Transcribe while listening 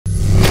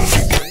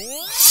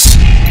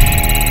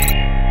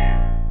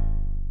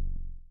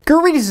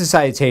Greetings and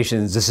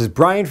salutations, this is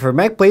Brian from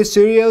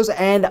Mechbladestudios,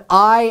 and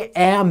I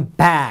am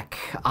back.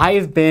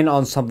 I've been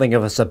on something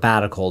of a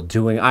sabbatical,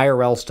 doing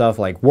IRL stuff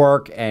like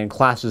work and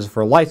classes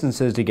for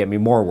licenses to get me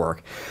more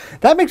work.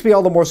 That makes me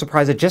all the more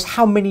surprised at just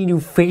how many new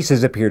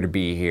faces appear to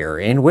be here,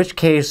 in which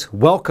case,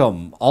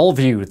 welcome, all of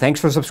you, thanks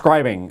for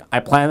subscribing. I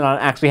plan on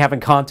actually having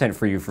content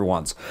for you for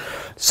once.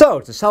 So,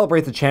 to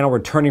celebrate the channel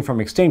returning from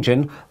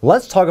extinction,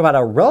 let's talk about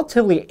a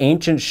relatively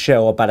ancient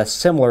show about a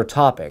similar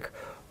topic.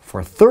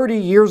 For 30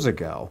 years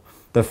ago,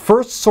 the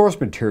first source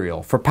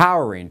material for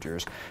Power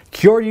Rangers,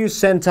 Kyoryu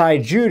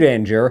Sentai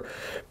Zyuranger,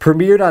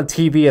 premiered on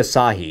TV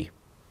Asahi.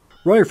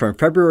 Running from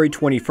February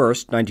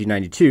 21st,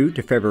 1992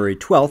 to February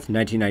 12th,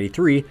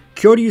 1993,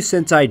 Kyoryu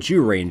Sentai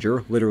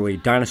Zyuranger, literally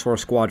Dinosaur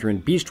Squadron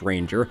Beast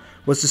Ranger,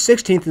 was the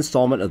 16th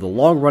installment of the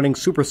long-running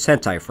Super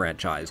Sentai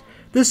franchise.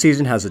 This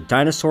season has a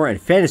dinosaur and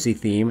fantasy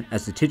theme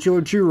as the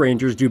titular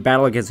Zyurangers do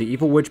battle against the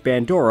evil Witch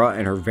Bandora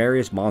and her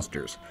various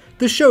monsters.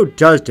 The show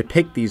does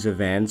depict these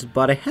events,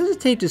 but I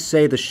hesitate to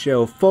say the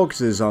show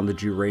focuses on the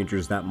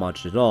Zyurangers that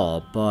much at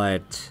all,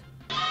 but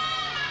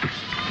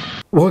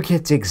we'll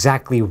get to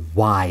exactly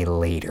why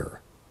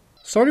later.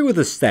 Starting with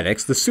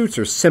aesthetics, the suits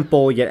are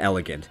simple yet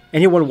elegant.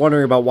 Anyone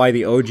wondering about why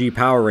the OG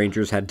Power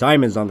Rangers had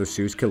diamonds on their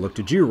suits can look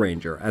to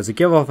Zyuranger, as they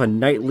give off a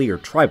knightly or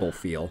tribal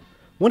feel.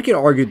 One could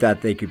argue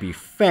that they could be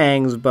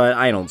fangs, but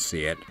I don't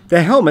see it.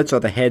 The helmets are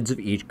the heads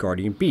of each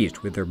Guardian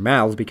Beast, with their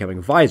mouths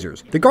becoming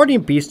visors. The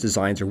Guardian Beast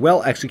designs are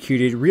well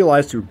executed,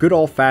 realized through good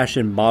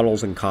old-fashioned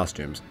models and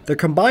costumes. Their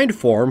combined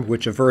form,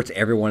 which averts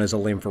everyone as a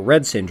limb for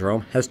Red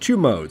syndrome, has two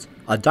modes.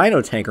 A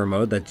Dino Tanker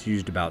mode that's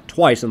used about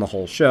twice in the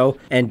whole show,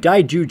 and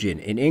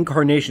Daijujin, an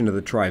incarnation of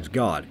the tribe's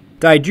god.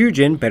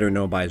 Daijujin, better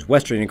known by his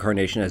Western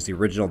incarnation as the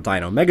original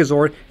Dino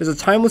Megazord, is a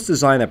timeless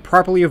design that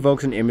properly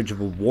evokes an image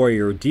of a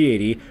warrior or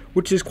deity,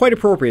 which is quite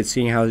appropriate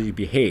seeing how he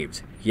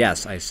behaves.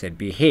 Yes, I said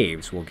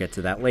behaves, we'll get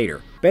to that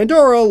later.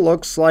 Bandora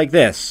looks like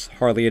this.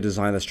 Hardly a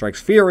design that strikes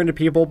fear into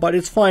people, but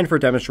it's fine for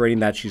demonstrating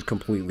that she's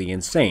completely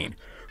insane.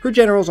 Her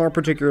generals aren't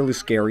particularly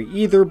scary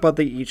either, but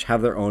they each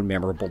have their own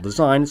memorable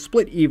design,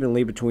 split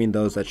evenly between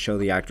those that show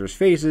the actors'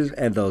 faces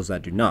and those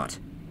that do not.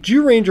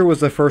 Zyuranger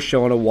was the first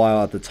show in a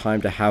while at the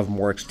time to have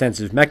more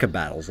extensive mecha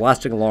battles,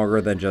 lasting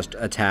longer than just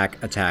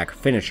attack, attack,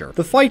 finisher.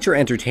 The fights are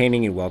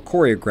entertaining and well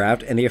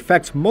choreographed, and the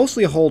effects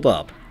mostly hold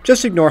up.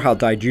 Just ignore how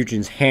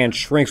Daijujin's hand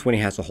shrinks when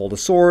he has to hold a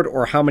sword,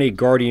 or how many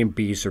Guardian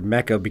Beasts or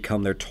mecha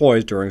become their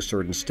toys during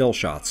certain still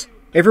shots.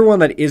 Everyone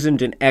that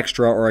isn't an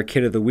extra or a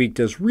kid of the week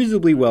does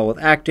reasonably well with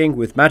acting,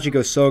 with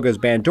Machiko Soga's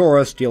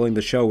Bandora stealing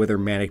the show with her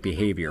manic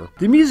behavior.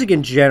 The music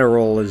in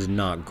general is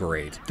not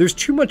great. There's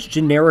too much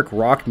generic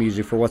rock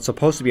music for what's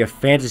supposed to be a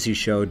fantasy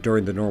show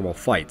during the normal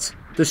fights.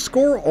 The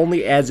score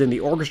only adds in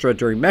the orchestra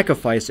during mecha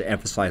fights to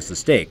emphasize the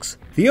stakes.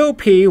 The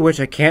OP, which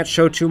I can't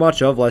show too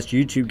much of lest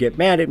YouTube get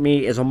mad at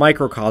me, is a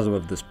microcosm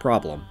of this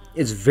problem.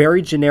 It's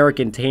very generic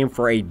and tame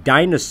for a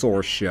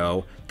dinosaur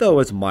show, though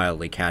it's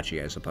mildly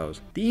catchy, I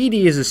suppose. The ED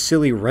is a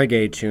silly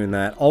reggae tune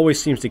that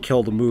always seems to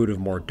kill the mood of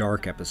more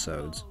dark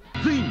episodes.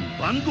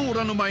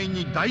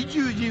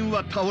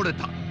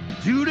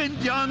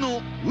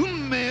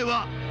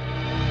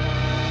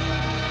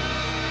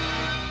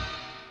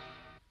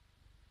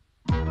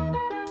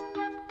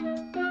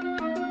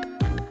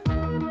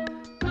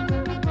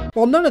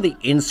 While none of the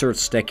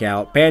inserts stick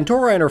out,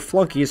 Bandora and her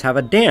flunkies have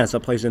a dance that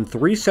plays in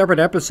 3 separate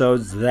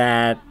episodes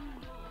that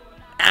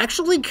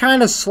actually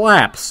kinda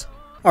slaps.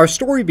 Our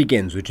story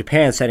begins with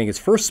Japan sending its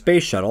first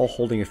space shuttle,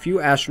 holding a few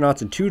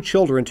astronauts and 2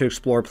 children to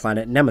explore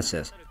planet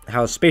Nemesis.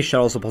 How a space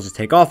shuttle is supposed to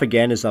take off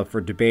again is up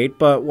for debate,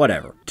 but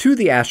whatever. 2 of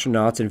the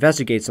astronauts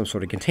investigate some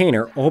sort of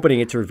container,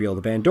 opening it to reveal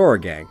the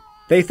Bandora gang.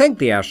 They thank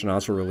the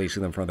astronauts for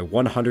releasing them from their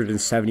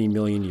 170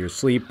 million year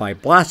sleep by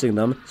blasting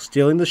them,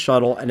 stealing the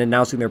shuttle, and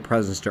announcing their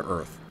presence to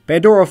Earth.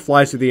 Bandora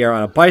flies through the air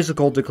on a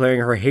bicycle, declaring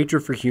her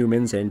hatred for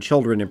humans and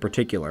children in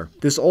particular.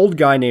 This old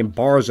guy named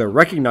Barza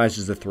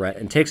recognizes the threat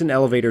and takes an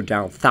elevator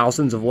down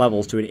thousands of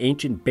levels to an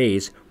ancient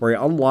base where he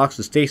unlocks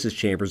the stasis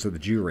chambers of the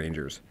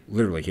Zyurangers.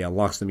 Literally, he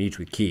unlocks them each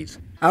with keys.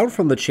 Out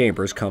from the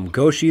chambers come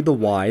Goshi the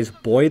Wise,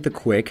 Boy the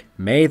Quick,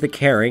 Mei the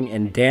Caring,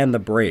 and Dan the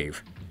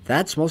Brave.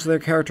 That's most of their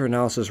character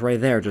analysis right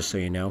there, just so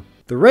you know.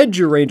 The Red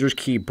Zyurangers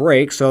key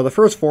breaks, so the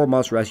first 4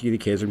 must rescue the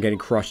kids from getting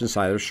crushed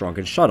inside their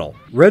shrunken shuttle.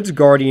 Red's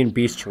guardian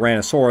beast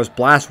Tyrannosaurus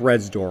blasts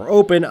Red's door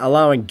open,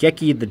 allowing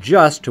Geki the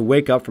Just to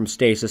wake up from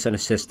stasis and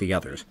assist the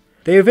others.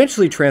 They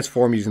eventually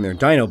transform using their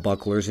dino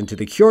bucklers into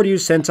the Kyoryu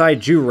Sentai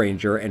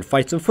Zyuranger and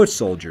fight some foot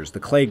soldiers, the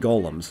clay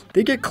golems.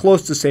 They get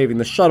close to saving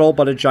the shuttle,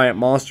 but a giant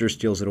monster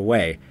steals it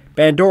away.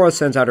 Bandora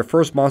sends out her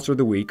first monster of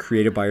the week,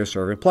 created by her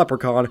servant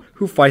Pleprecon,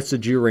 who fights the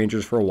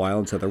Zyurangers for a while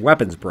until their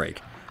weapons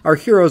break. Our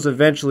heroes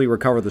eventually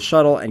recover the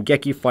shuttle, and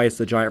Geki fights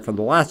the giant from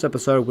the last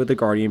episode with the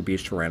guardian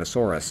beast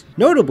Tyrannosaurus.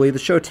 Notably, the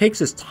show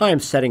takes its time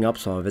setting up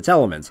some of its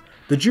elements.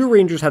 The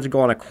Zyurangers have to go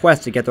on a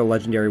quest to get their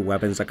legendary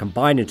weapons that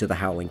combine into the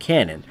Howling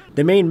Cannon.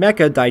 The main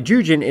mecha,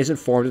 Daijujin, isn't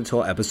formed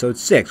until episode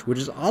 6, which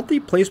is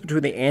oddly placed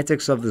between the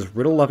antics of this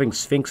riddle-loving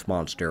Sphinx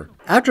monster.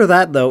 After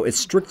that, though, it's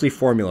strictly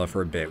formula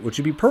for a bit, which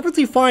would be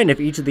perfectly fine if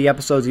each of the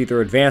episodes either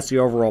advanced the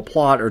overall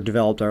plot or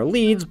developed our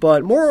leads,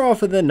 but more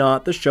often than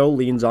not, the show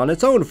leans on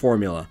its own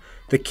formula.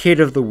 The Kid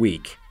of the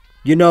Week.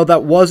 You know,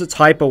 that was a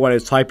typo when I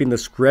was typing the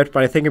script,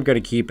 but I think I'm going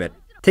to keep it.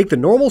 Take the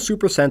normal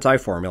Super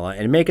Sentai formula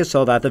and make it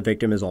so that the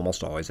victim is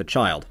almost always a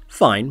child.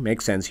 Fine,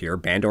 makes sense here.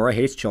 Bandora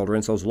hates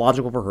children, so it's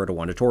logical for her to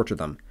want to torture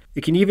them.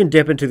 It can even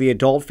dip into the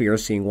adult fear of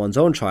seeing one's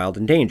own child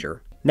in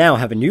danger. Now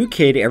have a new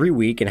kid every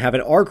week and have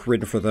an arc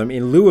written for them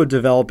in lieu of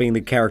developing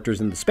the characters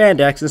in the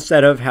spandex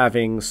instead of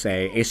having,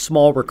 say, a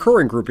small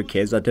recurring group of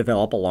kids that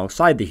develop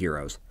alongside the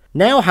heroes.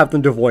 Now have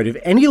them devoid of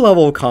any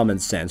level of common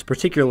sense,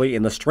 particularly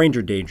in the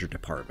stranger danger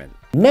department.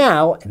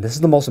 Now, and this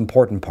is the most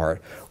important part,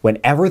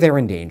 whenever they're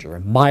in danger,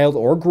 mild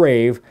or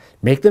grave,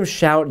 make them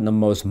shout in the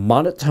most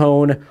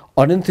monotone,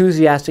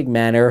 unenthusiastic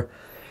manner,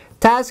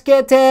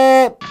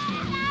 "Tasukete!"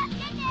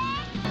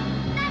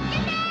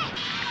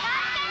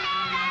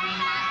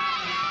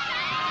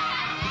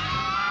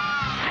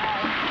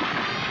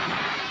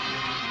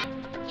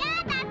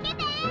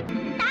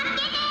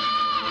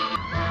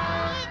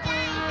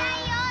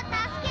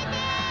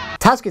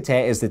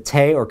 Tasukete is the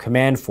te or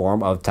command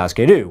form of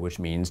tasukeru, which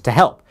means to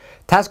help.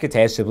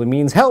 Tasukete simply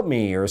means help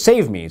me or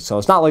save me, so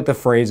it's not like the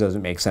phrase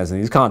doesn't make sense in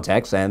these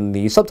contexts, and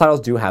the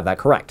subtitles do have that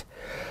correct.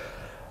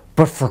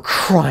 But for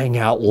crying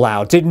out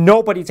loud, did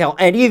nobody tell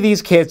any of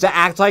these kids to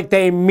act like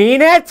they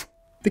mean it?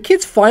 The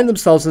kids find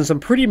themselves in some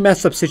pretty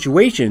messed up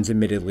situations,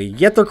 admittedly,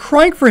 yet they're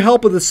crying for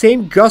help with the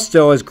same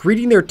gusto as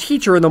greeting their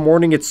teacher in the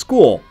morning at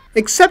school.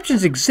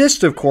 Exceptions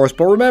exist, of course,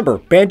 but remember,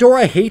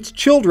 Bandora hates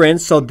children,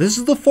 so this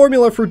is the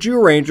formula for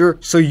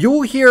Zyuranger, so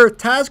you'll hear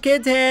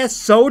Tasukete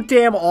so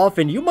damn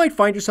often, you might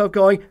find yourself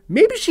going,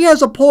 maybe she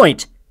has a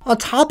point. On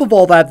top of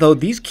all that, though,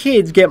 these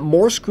kids get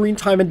more screen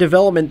time and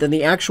development than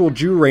the actual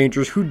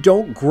Zyurangers, who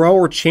don't grow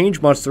or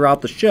change much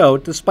throughout the show,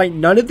 despite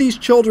none of these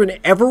children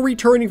ever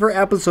returning for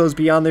episodes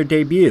beyond their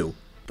debut.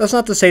 That's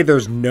not to say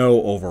there's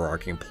no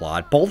overarching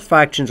plot. Both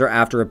factions are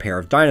after a pair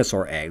of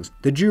dinosaur eggs.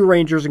 The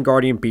Zyurangers and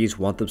Guardian Beasts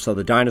want them so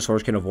the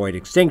dinosaurs can avoid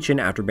extinction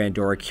after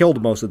Bandora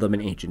killed most of them in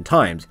ancient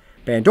times.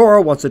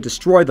 Bandora wants to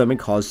destroy them and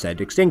cause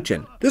said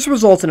extinction. This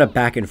results in a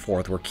back and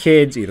forth where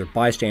kids, either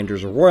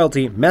bystanders or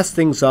royalty, mess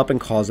things up and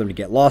cause them to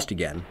get lost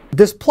again.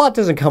 This plot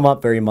doesn't come up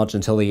very much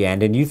until the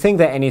end, and you think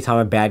that anytime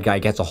a bad guy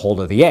gets a hold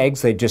of the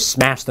eggs, they just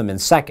smash them in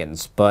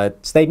seconds,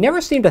 but they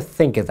never seem to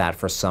think of that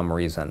for some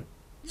reason.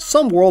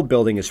 Some world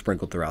building is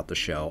sprinkled throughout the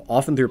show,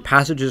 often through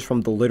passages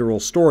from the literal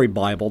story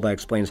Bible that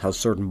explains how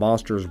certain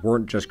monsters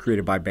weren't just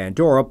created by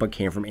Bandora but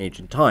came from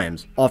ancient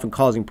times, often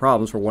causing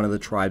problems for one of the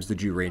tribes the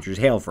Zyurangers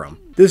hail from.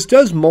 This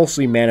does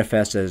mostly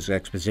manifest as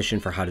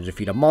exposition for how to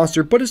defeat a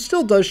monster, but it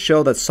still does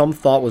show that some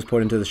thought was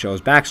put into the show's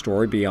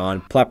backstory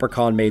beyond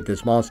Pleprecon made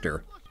this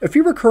monster. A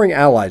few recurring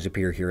allies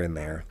appear here and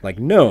there, like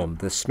Gnome,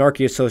 the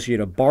snarky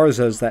associate of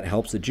Barza's that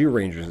helps the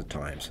Zyurangers at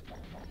times,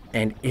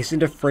 and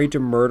isn't afraid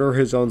to murder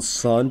his own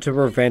son to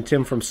prevent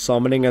him from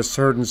summoning a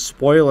certain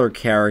spoiler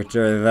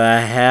character. The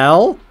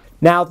hell?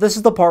 Now, this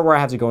is the part where I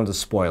have to go into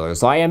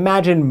spoilers. I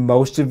imagine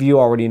most of you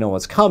already know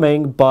what's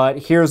coming, but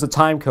here's the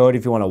time code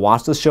if you want to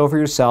watch the show for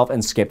yourself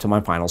and skip to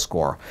my final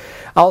score.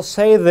 I'll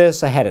say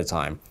this ahead of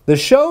time. The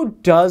show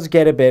does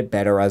get a bit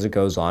better as it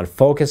goes on,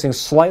 focusing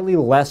slightly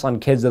less on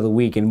Kids of the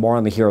Week and more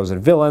on the heroes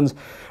and villains,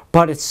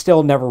 but it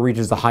still never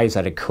reaches the heights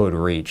that it could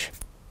reach.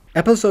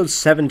 Episode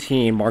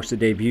 17 marks the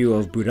debut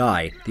of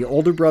Budai, the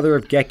older brother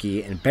of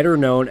Geki and better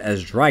known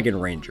as Dragon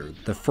Ranger,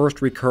 the first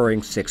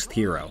recurring 6th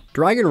hero.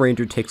 Dragon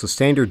Ranger takes a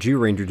standard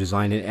Zyuranger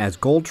design and adds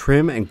gold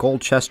trim and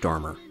gold chest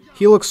armor.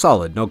 He looks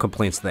solid, no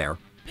complaints there.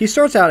 He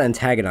starts out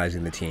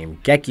antagonizing the team,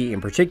 Geki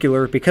in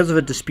particular, because of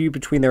a dispute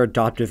between their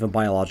adoptive and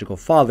biological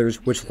fathers,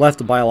 which left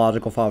the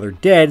biological father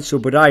dead, so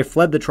Budai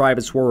fled the tribe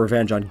and swore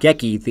revenge on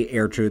Geki, the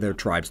heir to their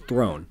tribe's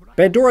throne.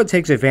 Bandora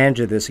takes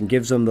advantage of this and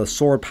gives them the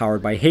sword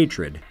powered by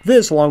hatred.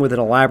 This, along with an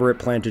elaborate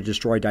plan to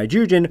destroy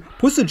Daijujin,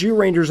 puts the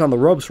Zyurangers on the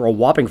ropes for a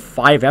whopping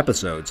 5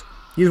 episodes.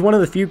 He's one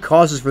of the few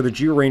causes for the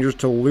Zyurangers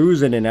to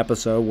lose in an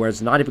episode where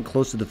it's not even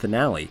close to the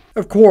finale.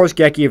 Of course,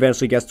 Geki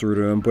eventually gets through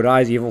to him,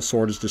 Budai's evil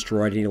sword is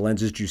destroyed and he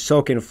lends his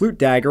Jusoken flute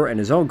dagger and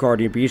his own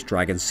guardian beast,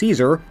 Dragon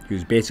Caesar,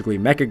 who's basically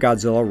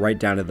Mechagodzilla right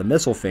down to the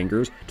missile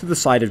fingers, to the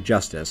side of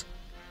justice.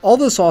 All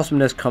this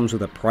awesomeness comes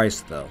with a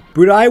price, though.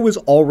 Budai was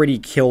already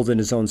killed in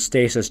his own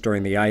stasis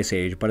during the Ice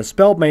Age, but a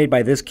spell made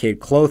by this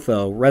kid,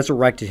 Clotho,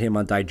 resurrected him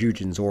on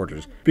Daijujin's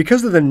orders.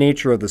 Because of the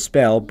nature of the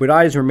spell,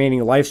 Budai's remaining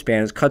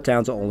lifespan is cut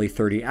down to only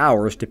 30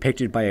 hours,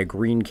 depicted by a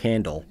green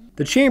candle.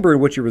 The chamber in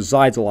which he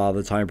resides a lot of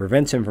the time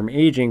prevents him from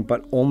aging,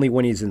 but only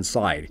when he's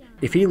inside.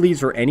 If he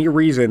leaves for any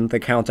reason, the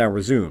countdown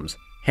resumes.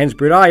 Hence,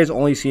 Budai is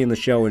only seen in the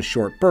show in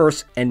short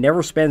bursts, and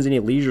never spends any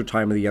leisure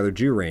time with the other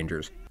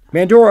Zyurangers.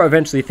 Bandora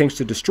eventually thinks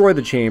to destroy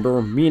the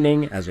chamber,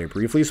 meaning, as I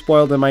briefly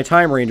spoiled in my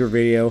Time Ranger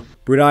video,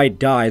 Brudai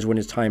dies when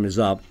his time is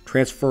up,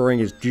 transferring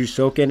his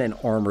Jusoken and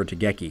armor to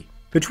Geki.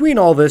 Between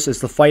all this is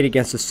the fight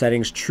against the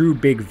setting's true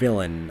big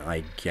villain,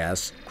 I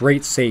guess,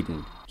 Great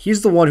Satan.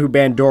 He's the one who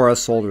Bandora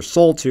sold her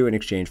soul to in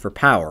exchange for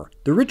power.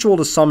 The ritual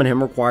to summon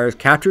him requires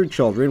captured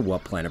children,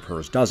 what planet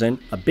hers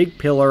doesn't, a big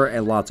pillar,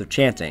 and lots of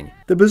chanting.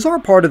 The bizarre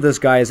part of this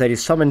guy is that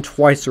he's summoned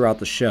twice throughout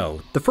the show.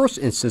 The first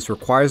instance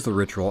requires the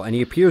ritual, and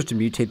he appears to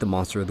mutate the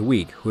monster of the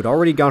week, who had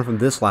already gone from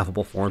this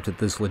laughable form to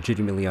this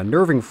legitimately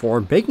unnerving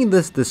form, making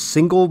this the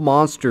single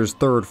monster's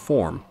third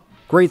form.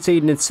 Great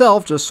Satan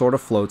itself just sort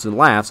of floats and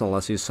laughs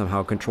unless he's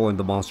somehow controlling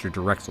the monster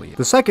directly.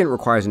 The second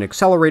requires an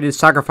accelerated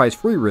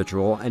sacrifice-free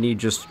ritual, and he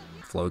just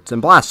floats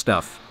and blasts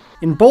stuff.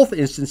 In both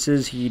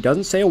instances, he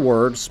doesn't say a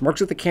word,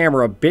 smirks at the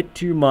camera a bit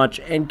too much,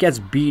 and gets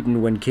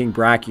beaten when King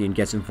Brachion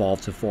gets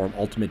involved to form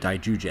Ultimate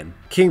Daijujin.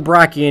 King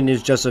Brachion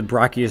is just a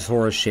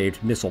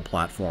Brachiosaurus-shaped missile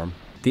platform.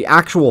 The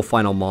actual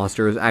final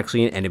monster is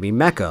actually an enemy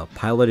mecha,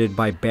 piloted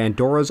by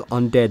Bandora's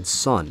undead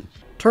son.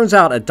 Turns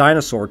out a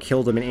dinosaur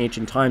killed him in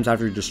ancient times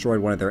after he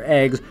destroyed one of their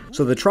eggs,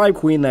 so the tribe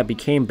queen that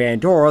became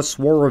Bandora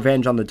swore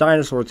revenge on the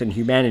dinosaurs and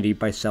humanity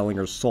by selling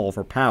her soul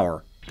for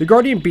power. The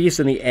guardian beasts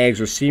and the eggs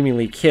are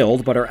seemingly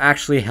killed, but are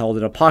actually held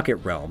in a pocket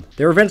realm.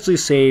 They're eventually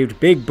saved,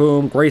 big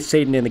boom, Great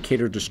Satan and the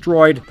kid are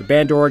destroyed, the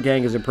Bandora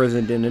gang is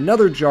imprisoned in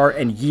another jar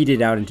and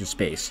yeeted out into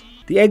space.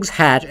 The eggs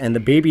hatch and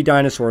the baby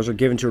dinosaurs are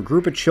given to a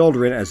group of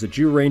children as the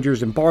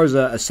Zyurangers and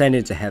Barza ascend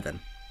into heaven.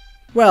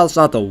 Well, it's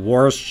not the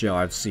worst show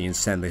I've seen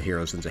send the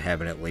heroes into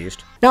heaven, at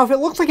least. Now, if it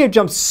looks like I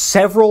jumped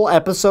several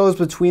episodes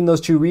between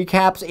those two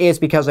recaps, it's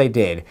because I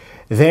did.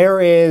 There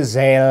is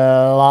a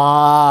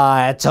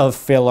lot of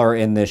filler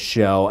in this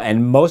show,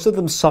 and most of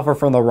them suffer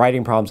from the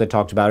writing problems I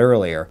talked about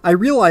earlier. I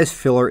realize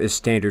filler is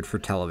standard for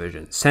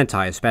television,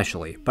 Sentai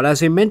especially, but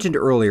as I mentioned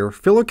earlier,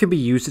 filler can be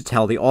used to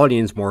tell the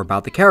audience more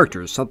about the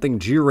characters, something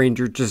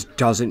Zyuranger just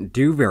doesn't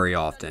do very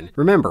often.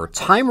 Remember,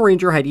 Time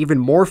Ranger had even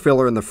more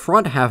filler in the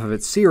front half of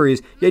its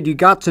series, yet you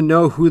got to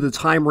know who the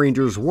Time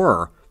Rangers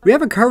were. We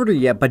haven't covered it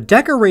yet, but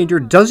Deca Ranger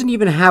doesn't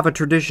even have a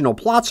traditional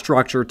plot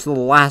structure to the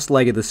last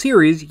leg of the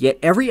series, yet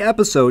every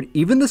episode,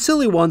 even the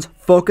silly ones,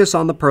 focus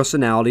on the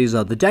personalities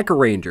of the Deca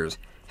Rangers.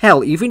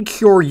 Hell, even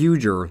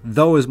Kyoryu,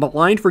 though is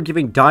maligned for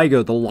giving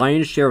Daigo the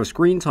lion's share of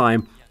screen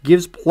time,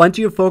 gives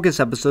plenty of focus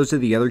episodes to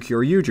the other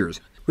Kyoryugers.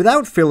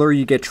 Without filler,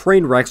 you get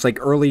train wrecks like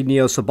early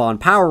Neo Saban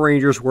Power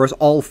Rangers, where it's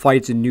all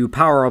fights and new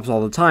power-ups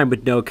all the time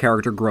with no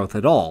character growth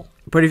at all.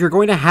 But if you're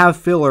going to have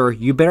filler,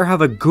 you better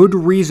have a good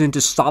reason to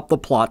stop the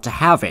plot to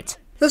have it.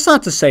 That's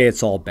not to say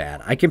it's all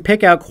bad. I can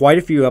pick out quite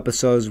a few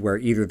episodes where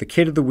either the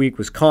kid of the week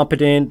was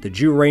competent, the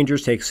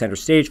Zyurangers take center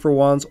stage for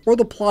once, or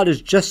the plot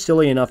is just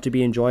silly enough to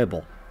be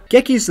enjoyable.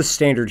 Geki's the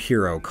standard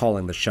hero,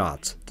 calling the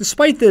shots.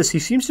 Despite this, he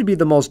seems to be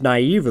the most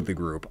naive of the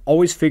group,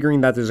 always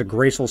figuring that there's a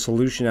graceful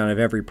solution out of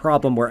every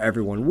problem where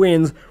everyone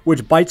wins,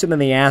 which bites him in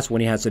the ass when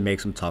he has to make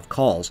some tough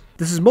calls.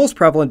 This is most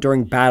prevalent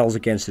during battles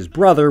against his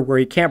brother, where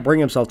he can't bring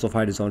himself to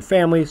fight his own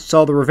family,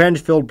 so the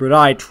revenge-filled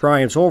Brudai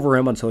triumphs over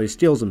him until he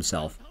steals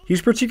himself.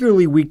 He's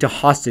particularly weak to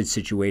hostage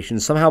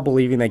situations, somehow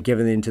believing that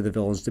giving in to the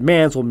villain's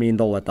demands will mean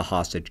they'll let the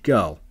hostage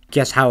go.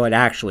 Guess how it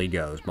actually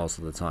goes most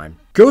of the time.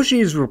 Goshi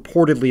is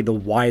reportedly the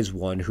wise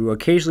one who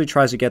occasionally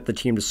tries to get the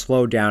team to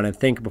slow down and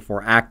think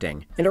before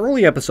acting. An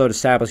early episode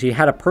established he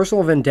had a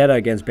personal vendetta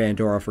against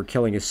Bandora for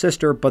killing his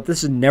sister, but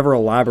this is never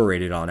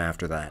elaborated on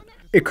after that.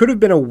 It could have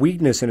been a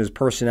weakness in his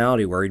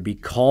personality where he'd be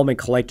calm and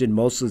collected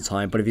most of the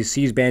time, but if he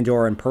sees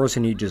Bandora in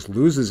person he just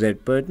loses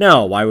it, but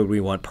no, why would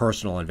we want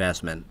personal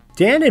investment?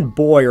 Dan and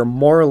Boy are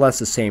more or less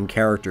the same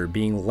character,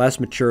 being less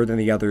mature than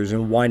the others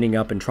and winding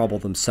up in trouble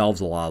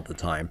themselves a lot of the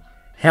time.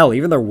 Hell,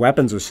 even their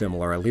weapons are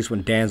similar, at least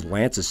when Dan's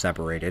lance is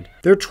separated.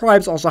 Their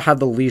tribes also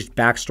have the least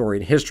backstory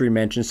and history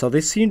mentioned, so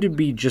they seem to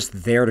be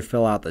just there to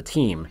fill out the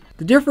team.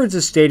 The difference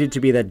is stated to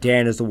be that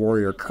Dan is the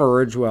warrior of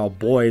courage, while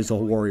Boy is the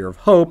warrior of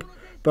hope,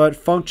 but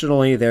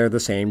functionally they're the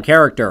same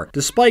character.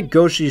 Despite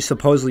Goshi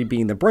supposedly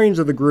being the brains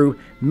of the group,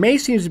 Mei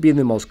seems to be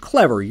the most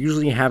clever,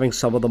 usually having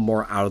some of the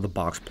more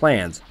out-of-the-box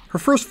plans. Her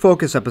first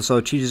focus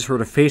episode teaches her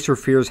to face her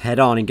fears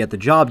head-on and get the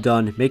job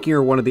done, making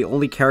her one of the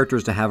only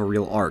characters to have a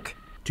real arc.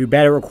 Too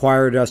bad it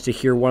required us to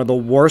hear one of the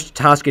worst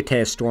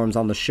Tascate storms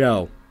on the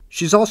show.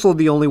 She's also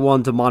the only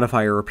one to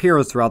modify her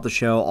appearance throughout the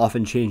show,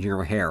 often changing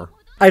her hair.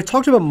 I've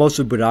talked about most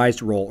of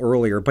Budai's role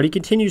earlier, but he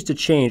continues to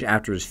change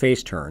after his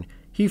face turn.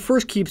 He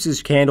first keeps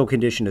his candle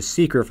condition a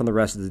secret from the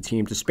rest of the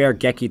team to spare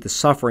Geki the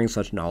suffering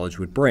such knowledge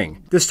would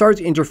bring. This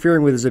starts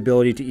interfering with his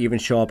ability to even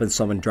show up and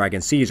summon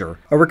Dragon Caesar.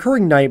 A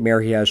recurring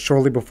nightmare he has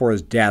shortly before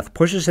his death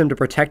pushes him to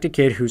protect a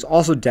kid who's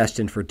also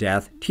destined for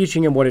death,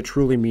 teaching him what it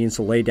truly means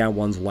to lay down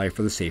one's life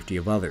for the safety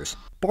of others.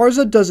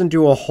 Barza doesn't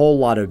do a whole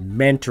lot of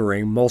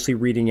mentoring, mostly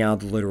reading out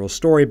the literal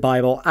story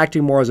Bible,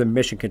 acting more as a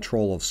mission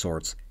control of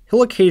sorts.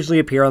 He'll occasionally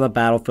appear on the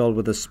battlefield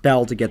with a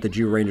spell to get the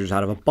Zyurangers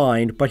out of a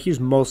bind, but he's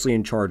mostly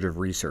in charge of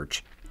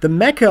research. The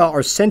mecha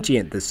are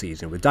sentient this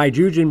season, with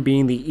Daijujin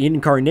being the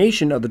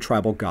incarnation of the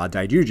tribal god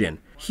Daijujin.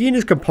 He and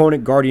his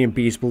component Guardian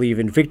Beast believe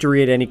in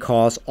victory at any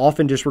cost,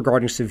 often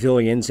disregarding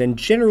civilians and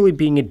generally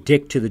being a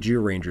dick to the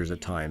Zyurangers at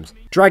times.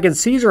 Dragon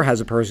Caesar has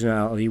a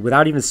personality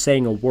without even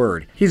saying a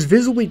word. He's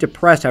visibly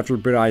depressed after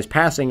Budai's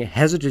passing,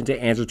 hesitant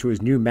to answer to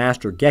his new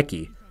master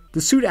Geki.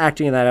 The suit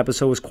acting in that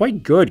episode was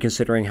quite good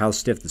considering how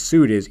stiff the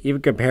suit is,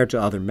 even compared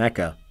to other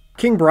mecha.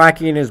 King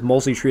Brachion is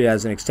mostly treated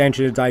as an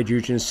extension of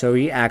Daijujin, so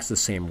he acts the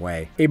same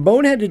way. A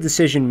boneheaded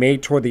decision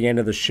made toward the end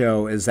of the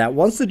show is that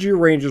once the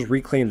Zyurangers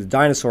reclaimed the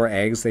dinosaur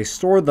eggs, they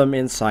stored them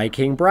inside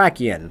King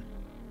Brachion.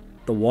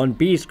 The one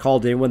beast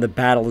called in when the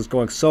battle is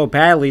going so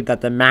badly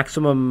that the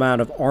maximum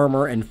amount of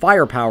armor and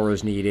firepower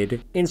is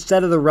needed,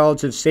 instead of the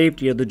relative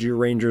safety of the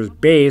Zyurangers'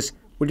 base,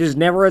 which is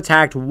never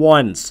attacked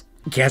once.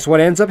 Guess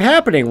what ends up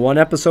happening one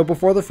episode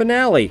before the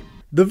finale?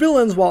 The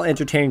villains, while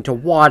entertaining to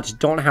watch,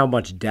 don't have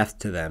much depth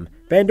to them.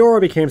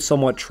 Bandora became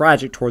somewhat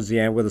tragic towards the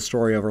end with a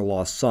story of her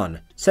lost son.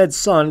 Said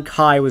son,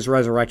 Kai, was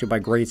resurrected by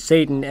Great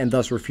Satan and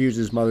thus refused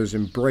his mother's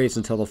embrace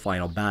until the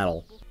final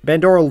battle.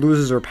 Bandora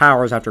loses her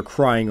powers after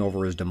crying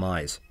over his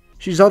demise.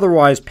 She's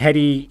otherwise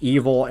petty,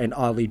 evil, and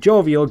oddly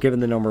jovial given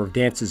the number of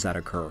dances that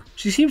occur.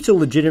 She seems to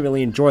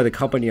legitimately enjoy the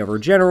company of her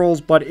generals,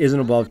 but isn't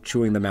above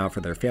chewing them out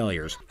for their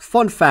failures.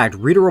 Fun fact,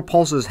 Rita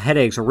Repulsa's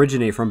headaches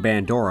originate from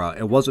Bandora.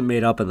 It wasn't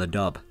made up in the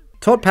dub.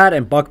 Toadpat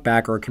and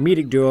Buckback are a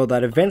comedic duo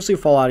that eventually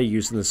fall out of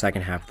use in the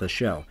second half of the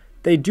show.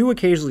 They do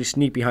occasionally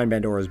sneak behind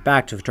Bandora's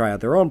back to try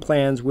out their own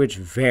plans, which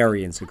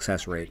vary in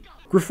success rate.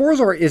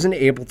 Griforzar isn't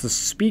able to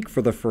speak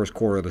for the first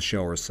quarter of the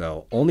show or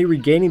so, only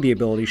regaining the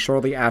ability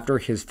shortly after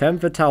his femme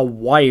fatale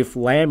wife,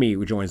 Lammy,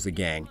 joins the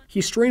gang.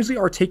 He's strangely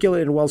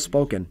articulate and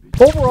well-spoken.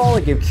 Overall, I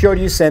give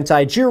Kyoryu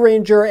Sentai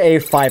Zyuranger a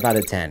 5 out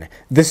of 10.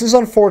 This is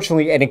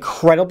unfortunately an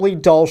incredibly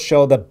dull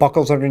show that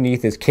buckles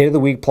underneath its kid of the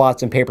week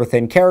plots and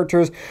paper-thin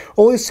characters,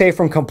 only saved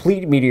from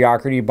complete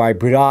mediocrity by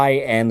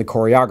Budai and the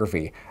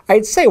choreography.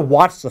 I'd say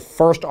watch the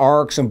first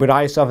arcs and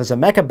Budai stuff as a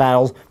mecha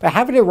battles, but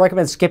having to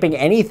recommend skipping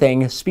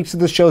anything speaks to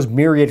the show's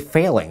myriad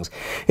failings.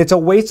 It's a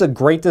waste of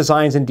great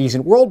designs and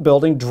decent world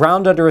building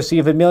drowned under a sea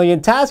of a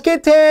million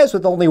tasketes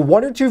with only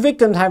 1 or 2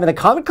 victims having the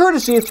common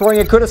courtesy of throwing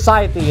a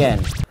kudasai at the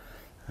end.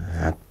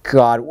 Oh,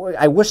 God,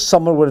 I wish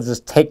someone would have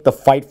just take the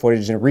fight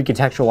footage and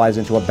recontextualize it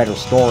into a better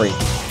story.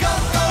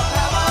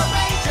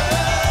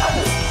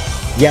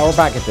 Yeah, we're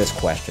back at this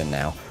question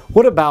now.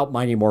 What about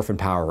Mighty Morphin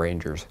Power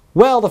Rangers?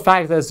 Well, the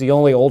fact that it's the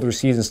only older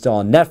season still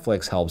on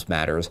Netflix helps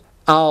matters.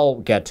 I'll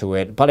get to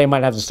it, but I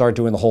might have to start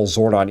doing the whole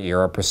Zordon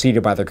era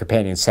preceded by their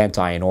companion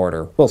Sentai in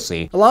order. We'll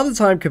see. A lot of the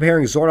time,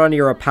 comparing Zordon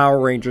era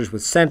Power Rangers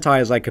with Sentai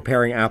is like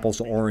comparing apples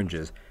to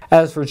oranges.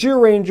 As for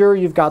Zyuranger,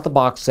 you've got the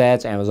box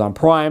sets, Amazon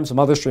Prime, some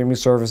other streaming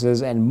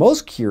services, and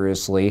most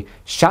curiously,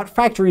 Shout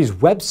Factory's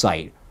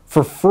website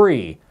for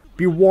free.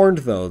 Be warned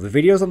though, the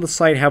videos on the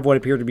site have what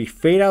appear to be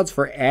fade-outs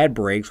for ad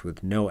breaks,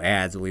 with no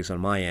ads, at least on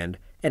my end,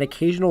 and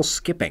occasional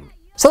skipping.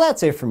 So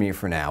that's it for me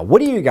for now. What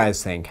do you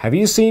guys think? Have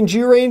you seen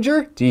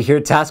Zyuranger? Do you hear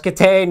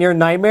Tascate in your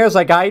nightmares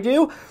like I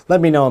do?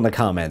 Let me know in the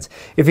comments.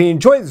 If you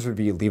enjoyed this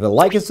review, leave a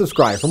like and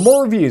subscribe for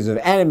more reviews of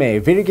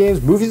anime, video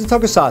games, movies, and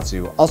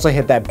tokusatsu. Also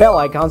hit that bell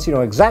icon so you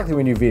know exactly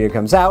when a new video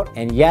comes out.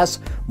 And yes,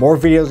 more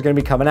videos are going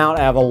to be coming out.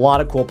 I have a lot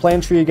of cool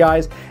plans for you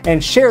guys.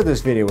 And share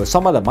this video with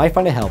someone that might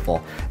find it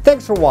helpful.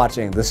 Thanks for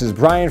watching. This is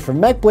Brian from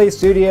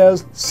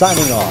Mechbladestudios,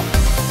 signing off.